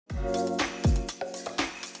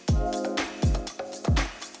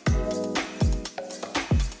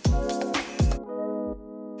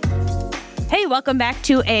welcome back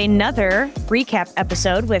to another recap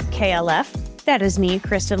episode with KLF. That is me,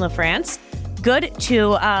 Kristen LaFrance. Good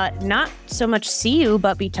to not so much see you,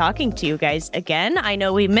 but be talking to you guys again. I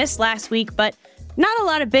know we missed last week, but not a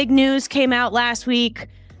lot of big news came out last week.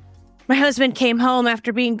 My husband came home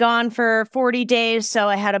after being gone for 40 days, so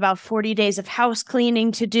I had about 40 days of house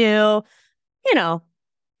cleaning to do. You know,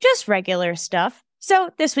 just regular stuff.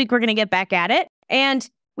 So this week we're going to get back at it. And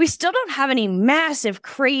we still don't have any massive,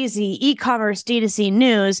 crazy e-commerce D2C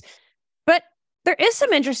news, but there is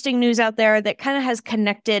some interesting news out there that kind of has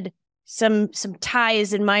connected some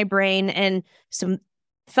ties in my brain and some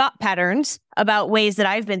thought patterns about ways that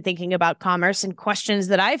I've been thinking about commerce and questions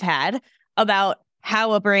that I've had about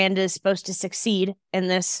how a brand is supposed to succeed in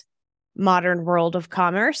this modern world of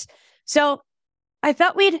commerce. So I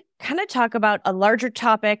thought we'd kind of talk about a larger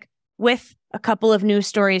topic with a couple of news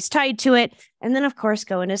stories tied to it. And then, of course,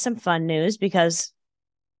 go into some fun news because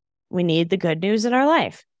we need the good news in our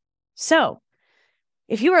life. So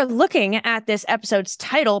if you are looking at this episode's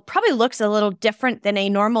title, probably looks a little different than a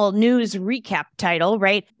normal news recap title,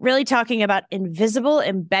 right? Really talking about invisible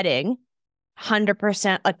embedding,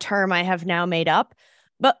 100% a term I have now made up,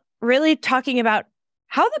 but really talking about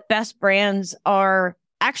how the best brands are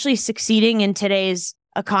actually succeeding in today's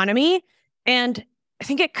economy. And I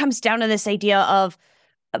think it comes down to this idea of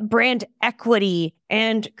brand equity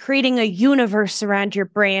and creating a universe around your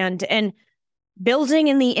brand and building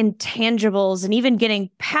in the intangibles and even getting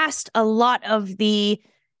past a lot of the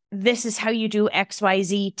this is how you do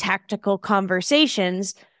XYZ tactical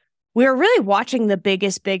conversations. We're really watching the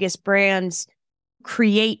biggest brands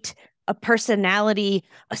create a personality,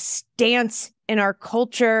 a stance in our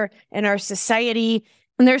culture, in our society.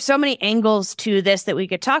 And there's so many angles to this that we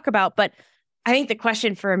could talk about, but I think the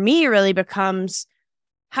question for me really becomes,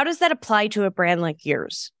 how does that apply to a brand like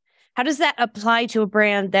yours? How does that apply to a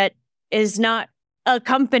brand that is not a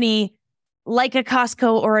company like a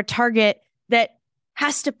Costco or a Target that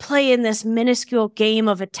has to play in this minuscule game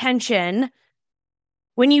of attention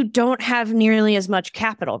when you don't have nearly as much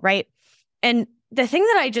capital, right? And the thing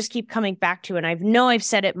that I just keep coming back to, and I know I've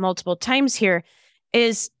said it multiple times here,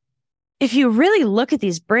 is if you really look at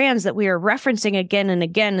these brands that we are referencing again and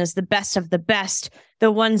again as the best of the best,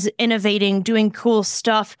 the ones innovating, doing cool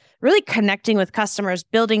stuff, really connecting with customers,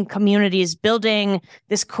 building communities, building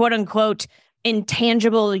this quote unquote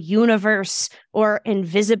intangible universe or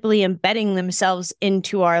invisibly embedding themselves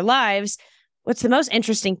into our lives, what's the most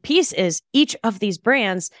interesting piece is each of these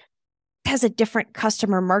brands has a different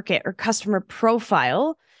customer market or customer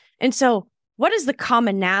profile. And so what is the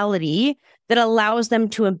commonality that allows them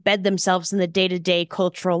to embed themselves in the day-to-day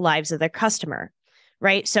cultural lives of their customer,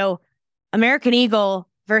 right? So American Eagle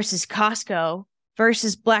versus Costco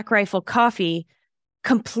versus Black Rifle Coffee,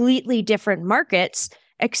 completely different markets,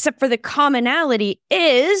 except for the commonality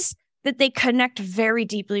is that they connect very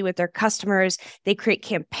deeply with their customers. They create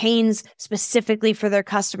campaigns specifically for their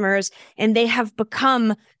customers, and they have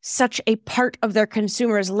become such a part of their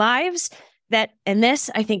consumers' lives that, and this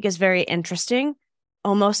I think is very interesting,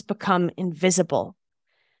 almost become invisible.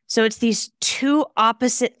 So it's these two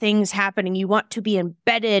opposite things happening. You want to be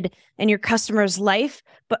embedded in your customer's life,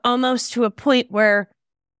 but almost to a point where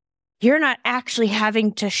you're not actually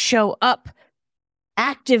having to show up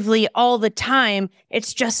actively all the time.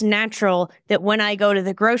 It's just natural that when I go to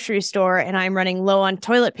the grocery store and I'm running low on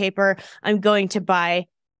toilet paper, I'm going to buy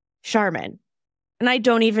Charmin. And I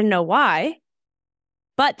don't even know why.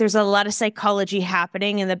 But there's a lot of psychology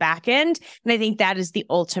happening in the back end. And I think that is the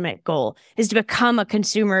ultimate goal, is to become a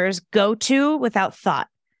consumer's go-to without thought.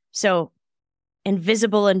 So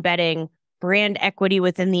invisible embedding, brand equity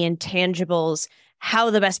within the intangibles,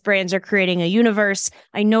 how the best brands are creating a universe.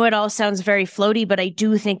 I know it all sounds very floaty, but I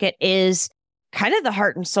do think it is kind of the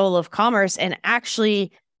heart and soul of commerce and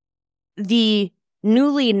actually the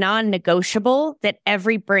newly non-negotiable that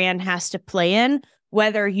every brand has to play in,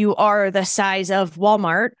 whether you are the size of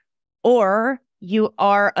Walmart or you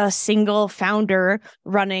are a single founder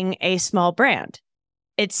running a small brand.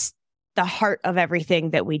 It's the heart of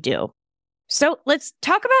everything that we do. So let's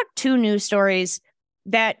talk about two news stories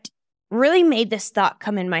that really made this thought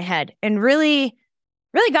come in my head and really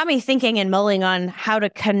got me thinking and mulling on how to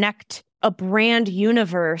connect a brand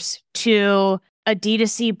universe to a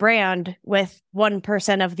D2C brand with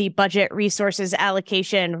 1% of the budget, resources,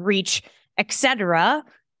 allocation, reach, etc.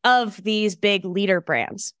 of these big leader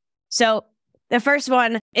brands. So the first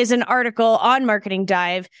one is an article on Marketing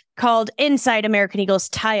Dive called Inside American Eagle's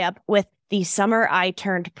Tie-Up with The Summer I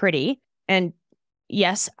Turned Pretty. And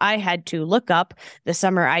yes, I had to look up The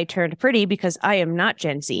Summer I Turned Pretty because I am not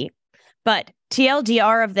Gen Z. But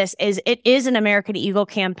TLDR of this is it is an American Eagle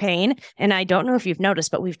campaign. And I don't know if you've noticed,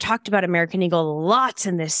 but we've talked about American Eagle lots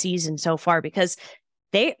in this season so far because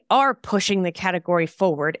they are pushing the category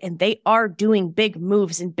forward and they are doing big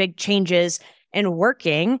moves and big changes and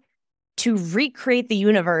working to recreate the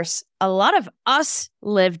universe a lot of us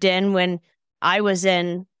lived in when I was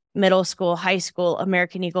in middle school, high school.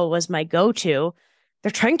 American Eagle was my go-to.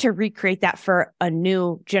 They're trying to recreate that for a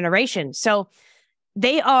new generation. So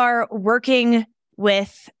they are working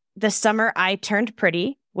with The Summer I Turned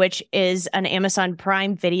Pretty, which is an Amazon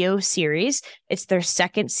Prime Video series. It's their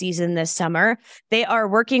second season this summer. They are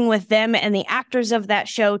working with them and the actors of that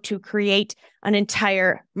show to create an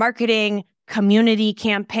entire marketing community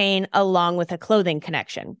campaign along with a clothing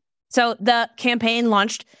connection. So the campaign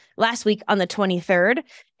launched last week on the 23rd,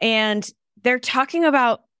 and they're talking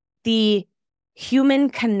about the human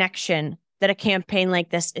connection that a campaign like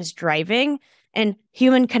this is driving. And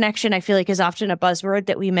human connection, I feel like, is often a buzzword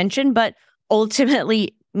that we mention, but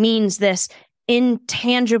ultimately means this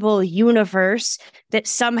intangible universe that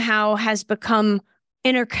somehow has become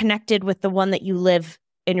interconnected with the one that you live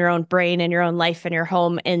in your own brain, in your own life, in your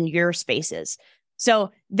home, in your spaces.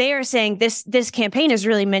 So they are saying this campaign is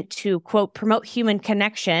really meant to, quote, promote human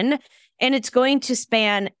connection, and it's going to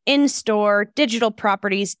span in-store, digital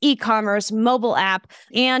properties, e-commerce, mobile app,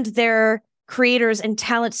 and their creators and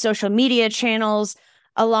talent social media channels,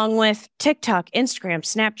 along with TikTok, Instagram,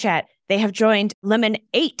 Snapchat. They have joined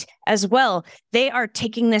Lemon8 as well. They are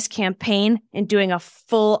taking this campaign and doing a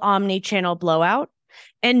full omni-channel blowout.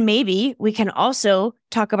 And maybe we can also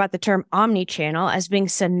talk about the term omni-channel as being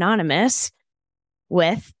synonymous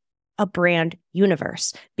with a brand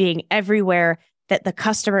universe, being everywhere that the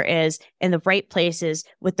customer is in the right places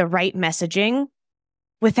with the right messaging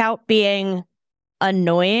without being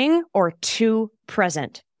annoying or too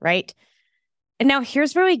present, right? And now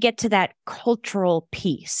here's where we get to that cultural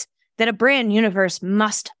piece, that a brand universe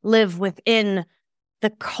must live within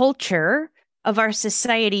the culture of our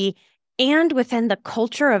society and within the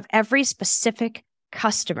culture of every specific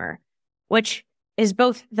customer, which is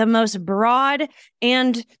both the most broad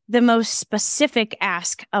and the most specific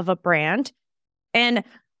ask of a brand. And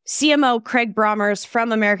CMO Craig Brommers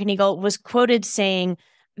from American Eagle was quoted saying,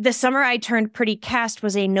 "The Summer I Turned Pretty cast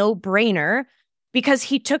was a no-brainer because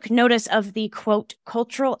he took notice of the, quote,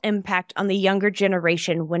 cultural impact on the younger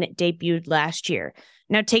generation when it debuted last year."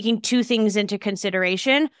 Now, taking two things into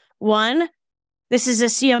consideration. One, this is a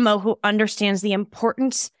CMO who understands the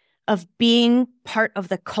importance of being part of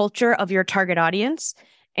the culture of your target audience.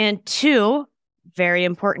 And two, very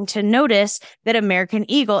important to notice that American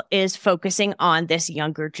Eagle is focusing on this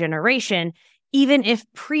younger generation, even if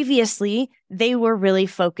previously they were really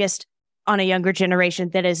focused on a younger generation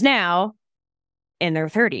that is now in their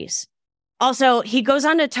 30s. Also, he goes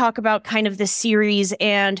on to talk about kind of the series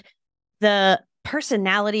and the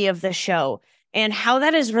personality of the show and how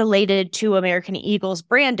that is related to American Eagle's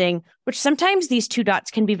branding, which sometimes these two dots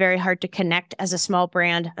can be very hard to connect as a small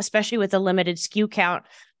brand, especially with a limited SKU count.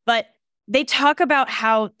 But they talk about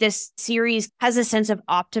how this series has a sense of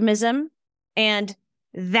optimism, and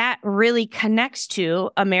that really connects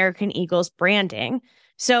to American Eagle's branding.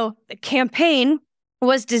 So the campaign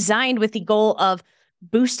was designed with the goal of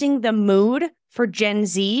boosting the mood for Gen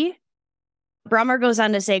Z. Brommer goes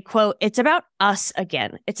on to say, quote, "It's about us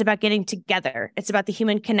again. It's about getting together. It's about the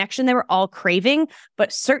human connection that we're all craving,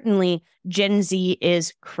 but certainly Gen Z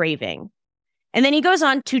is craving." And then he goes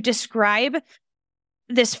on to describe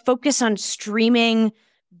this focus on streaming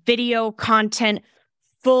video content,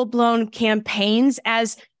 full-blown campaigns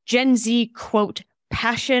as Gen Z, quote,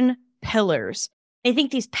 passion pillars. I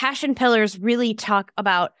think these passion pillars really talk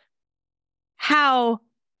about how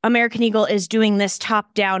American Eagle is doing this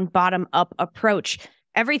top-down, bottom-up approach.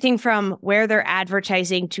 Everything from where they're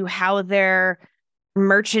advertising to how they're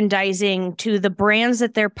merchandising to the brands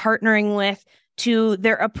that they're partnering with to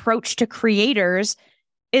their approach to creators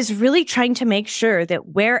is really trying to make sure that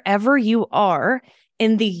wherever you are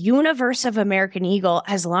in the universe of American Eagle,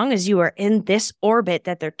 as long as you are in this orbit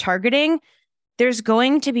that they're targeting, there's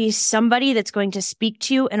going to be somebody that's going to speak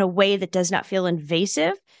to you in a way that does not feel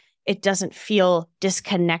invasive. It doesn't feel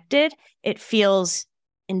disconnected. It feels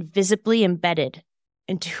invisibly embedded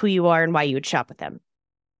into who you are and why you would shop with them.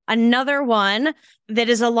 Another one that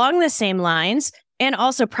is along the same lines, and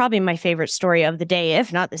also probably my favorite story of the day,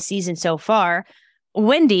 if not the season so far,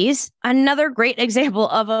 Wendys, another great example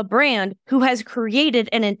of a brand who has created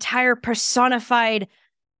an entire personified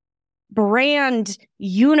brand,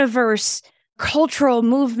 universe, cultural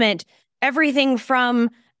movement, everything from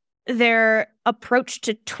their approach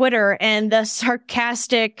to Twitter and the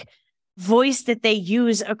sarcastic voice that they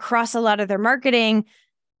use across a lot of their marketing,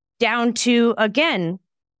 down to, again,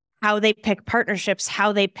 how they pick partnerships,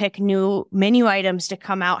 how they pick new menu items to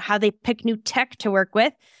come out, how they pick new tech to work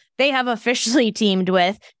with. They have officially teamed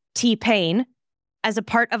with T-Pain as a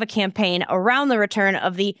part of a campaign around the return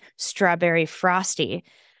of the Strawberry Frosty.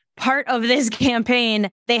 Part of this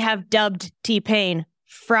campaign, they have dubbed T-Pain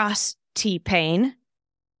Frosty-Pain,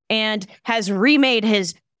 and has remade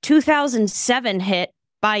his 2007 hit,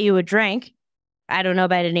 Buy You a Drink. I don't know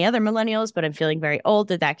about any other millennials, but I'm feeling very old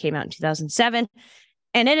that came out in 2007.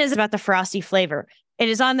 And it is about the frosty flavor. It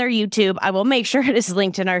is on their YouTube. I will make sure it is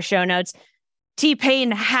linked in our show notes.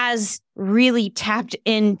 T-Pain has really tapped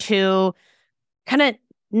into kind of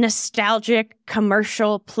nostalgic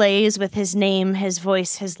commercial plays with his name, his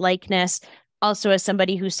voice, his likeness. Also, as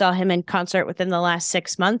somebody who saw him in concert within the last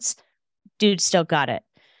 6 months, dude still got it.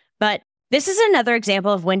 But this is another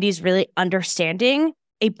example of Wendy's really understanding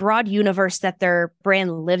a broad universe that their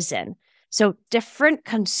brand lives in. So different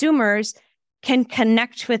consumers can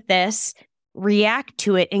connect with this, react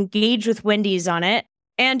to it, engage with Wendy's on it,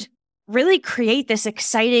 and really create this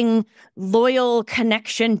exciting, loyal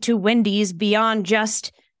connection to Wendy's beyond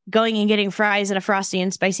just going and getting fries and a Frosty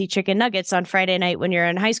and spicy chicken nuggets on Friday night when you're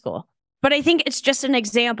in high school. But I think it's just an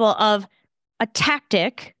example of a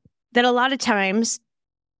tactic that a lot of times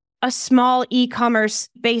a small e-commerce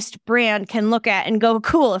based brand can look at and go,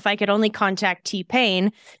 cool, if I could only contact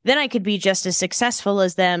T-Pain, then I could be just as successful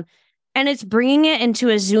as them. And it's bringing it into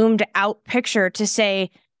a zoomed out picture to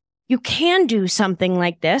say, you can do something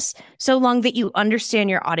like this so long that you understand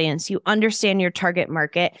your audience, you understand your target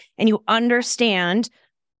market, and you understand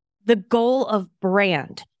the goal of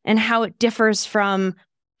brand and how it differs from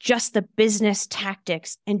just the business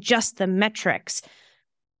tactics and just the metrics.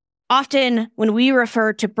 Often when we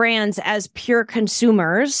refer to brands as pure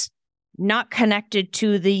consumers, not connected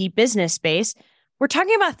to the business space, we're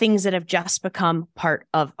talking about things that have just become part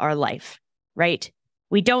of our life, right?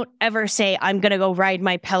 We don't ever say, I'm going to go ride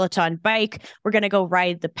my Peloton bike. We're going to go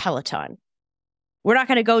ride the Peloton. We're not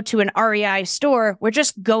going to go to an REI store. We're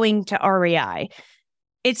just going to REI.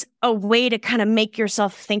 It's a way to kind of make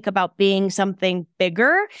yourself think about being something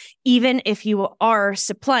bigger, even if you are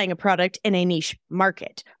supplying a product in a niche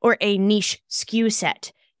market or a niche SKU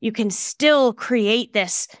set. You can still create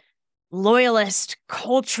this loyalist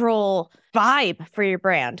cultural vibe for your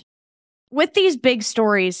brand. With these big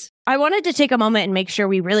stories, I wanted to take a moment and make sure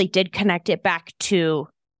we really did connect it back to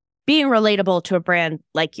being relatable to a brand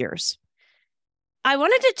like yours. I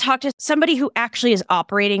wanted to talk to somebody who actually is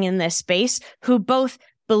operating in this space, who both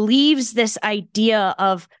believes this idea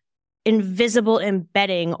of invisible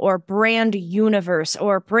embedding or brand universe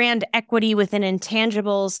or brand equity within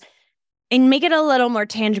intangibles and make it a little more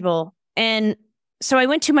tangible. And so I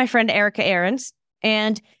went to my friend Erica Ahrens,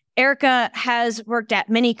 and Erica has worked at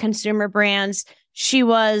many consumer brands. She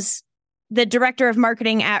was the director of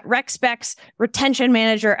marketing at RecSpecs, retention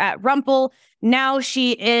manager at Rumple. Now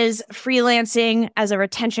she is freelancing as a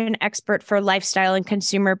retention expert for lifestyle and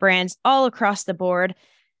consumer brands all across the board,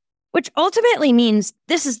 which ultimately means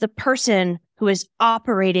this is the person who is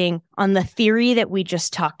operating on the theory that we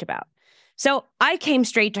just talked about. So I came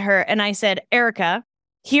straight to her and I said, Erica,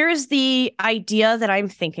 here's the idea that I'm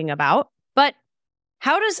thinking about, but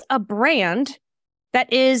how does a brand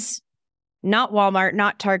that is not Walmart,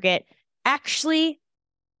 not Target, actually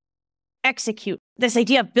execute this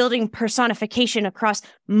idea of building personification across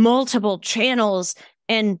multiple channels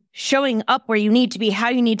and showing up where you need to be, how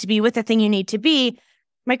you need to be, with the thing you need to be?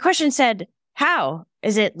 My question said, how?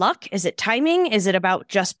 Is it luck? Is it timing? Is it about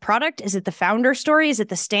just product? Is it the founder story? Is it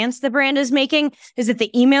the stance the brand is making? Is it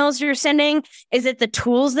the emails you're sending? Is it the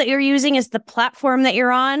tools that you're using? Is it the platform that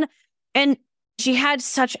you're on? And she had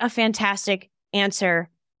such a fantastic answer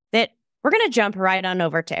that we're going to jump right on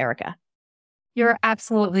over to Erica. You're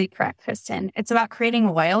absolutely correct, Kristen. It's about creating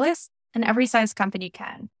loyalists, and every size company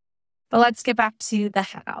can. But let's get back to the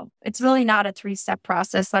how. It's really not a 3-step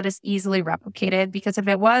process that is easily replicated, because if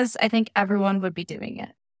it was, I think everyone would be doing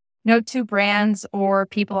it. No two brands or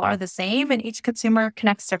people are the same, and each consumer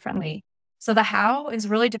connects differently. So the how is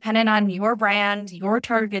really dependent on your brand, your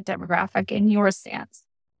target demographic, and your stance.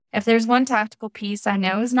 If there's one tactical piece I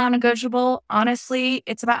know is non-negotiable, honestly,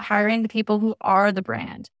 it's about hiring the people who are the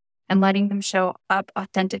brand and letting them show up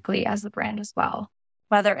authentically as the brand as well.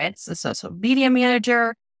 Whether it's a social media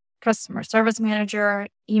manager, customer service manager,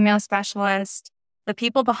 email specialist, the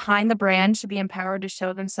people behind the brand should be empowered to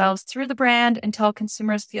show themselves through the brand until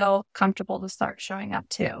consumers feel comfortable to start showing up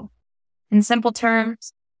too. In simple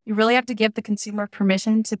terms, you really have to give the consumer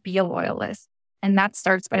permission to be a loyalist, and that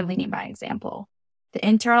starts by leading by example. The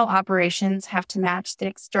internal operations have to match the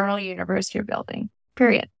external universe you're building,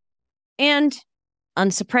 period. And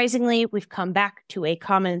unsurprisingly, we've come back to a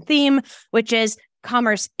common theme, which is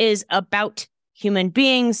commerce is about human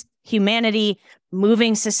beings, humanity,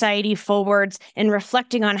 moving society forwards and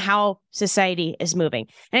reflecting on how society is moving.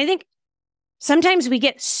 And I think sometimes we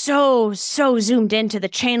get so zoomed into the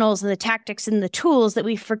channels and the tactics and the tools that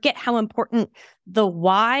we forget how important the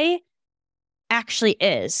why actually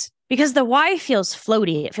is. Because the why feels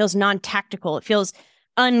floaty, it feels non-tactical, it feels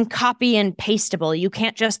uncopy and pastable. You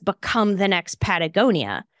can't just become the next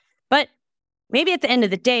Patagonia. But maybe at the end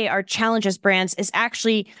of the day, our challenge as brands is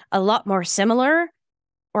actually a lot more similar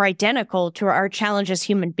or identical to our challenge as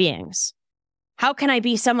human beings. How can I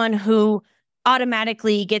be someone who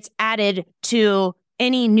automatically gets added to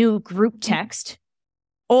any new group text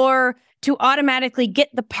or to automatically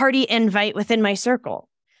get the party invite within my circle?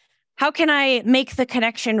 How can I make the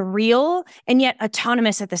connection real and yet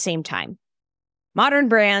autonomous at the same time? Modern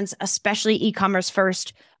brands, especially e-commerce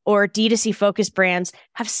first or D2C focused brands,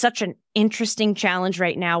 have such an interesting challenge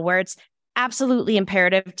right now where it's absolutely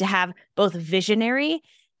imperative to have both visionary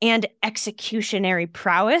and executionary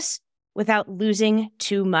prowess without losing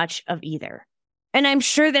too much of either. And I'm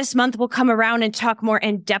sure this month we'll come around and talk more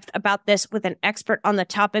in depth about this with an expert on the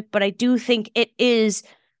topic, but I do think it is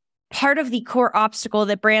part of the core obstacle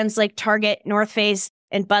that brands like Target, North Face,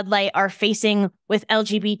 and Bud Light are facing with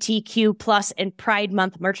LGBTQ plus and Pride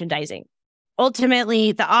Month merchandising.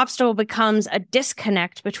 Ultimately, the obstacle becomes a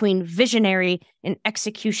disconnect between visionary and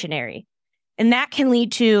executionary. And that can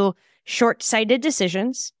lead to short-sighted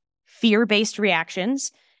decisions, fear-based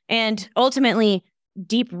reactions, and ultimately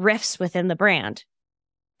deep rifts within the brand.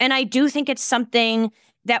 And I do think it's something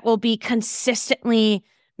that will be consistently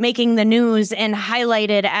making the news and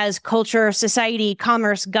highlighted as culture, society,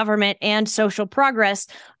 commerce, government, and social progress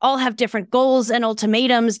all have different goals and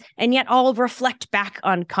ultimatums, and yet all reflect back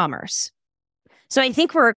on commerce. So I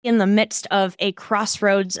think we're in the midst of a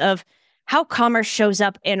crossroads of how commerce shows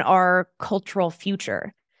up in our cultural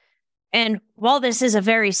future. And while this is a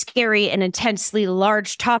very scary and intensely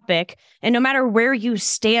large topic, and no matter where you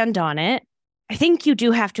stand on it, I think you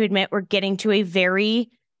do have to admit we're getting to a very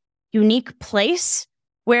unique place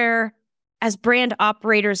where, as brand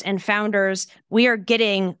operators and founders, we are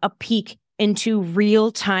getting a peek into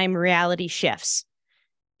real-time reality shifts.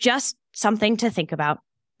 Just something to think about.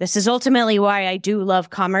 This is ultimately why I do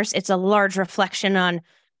love commerce. It's a large reflection on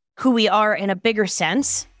who we are in a bigger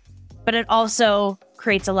sense, but it also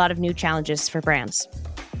creates a lot of new challenges for brands.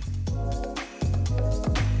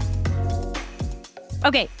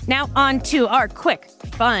 Okay, now on to our quick,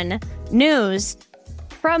 fun news.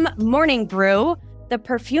 From Morning Brew, the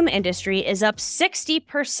perfume industry is up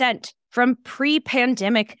 60% from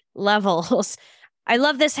pre-pandemic levels. I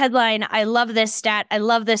love this headline. I love this stat. I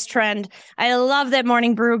love this trend. I love that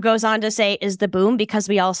Morning Brew goes on to say, is the boom because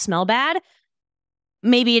we all smell bad?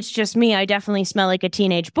 Maybe it's just me. I definitely smell like a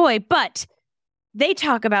teenage boy, but they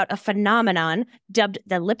talk about a phenomenon dubbed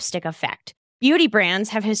the lipstick effect. Beauty brands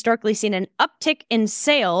have historically seen an uptick in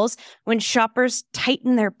sales when shoppers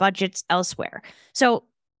tighten their budgets elsewhere. So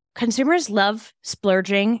consumers love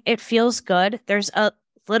splurging. It feels good. There's a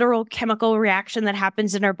literal chemical reaction that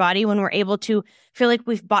happens in our body when we're able to feel like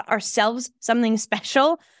we've bought ourselves something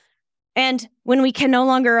special. And when we can no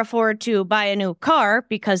longer afford to buy a new car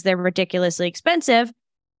because they're ridiculously expensive,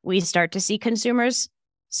 we start to see consumers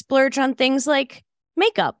splurge on things like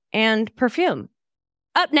makeup and perfume.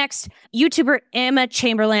 Up next, YouTuber Emma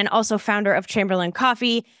Chamberlain, also founder of Chamberlain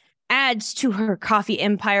Coffee, adds to her coffee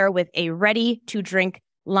empire with a ready-to-drink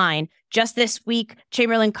line. Just this week,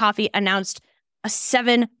 Chamberlain Coffee announced a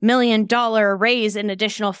 $7 million raise in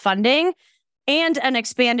additional funding and an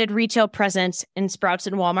expanded retail presence in Sprouts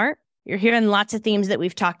and Walmart. You're hearing lots of themes that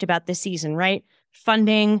we've talked about this season, right?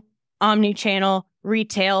 Funding, omni-channel,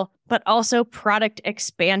 retail, but also product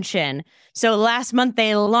expansion. So last month,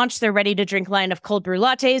 they launched their ready-to-drink line of cold brew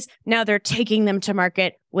lattes. Now they're taking them to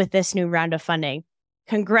market with this new round of funding.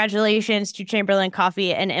 Congratulations to Chamberlain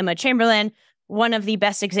Coffee and Emma Chamberlain, one of the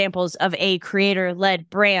best examples of a creator-led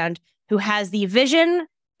brand who has the vision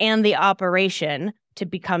and the operation to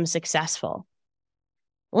become successful.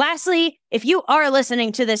 Lastly, if you are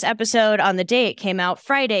listening to this episode on the day it came out,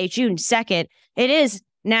 Friday, June 2nd, it is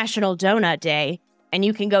National Donut Day, and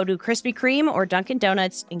you can go to Krispy Kreme or Dunkin'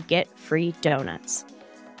 Donuts and get free donuts.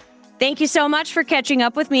 Thank you so much for catching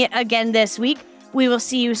up with me again this week. We will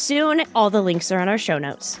see you soon. All the links are on our show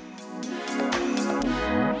notes.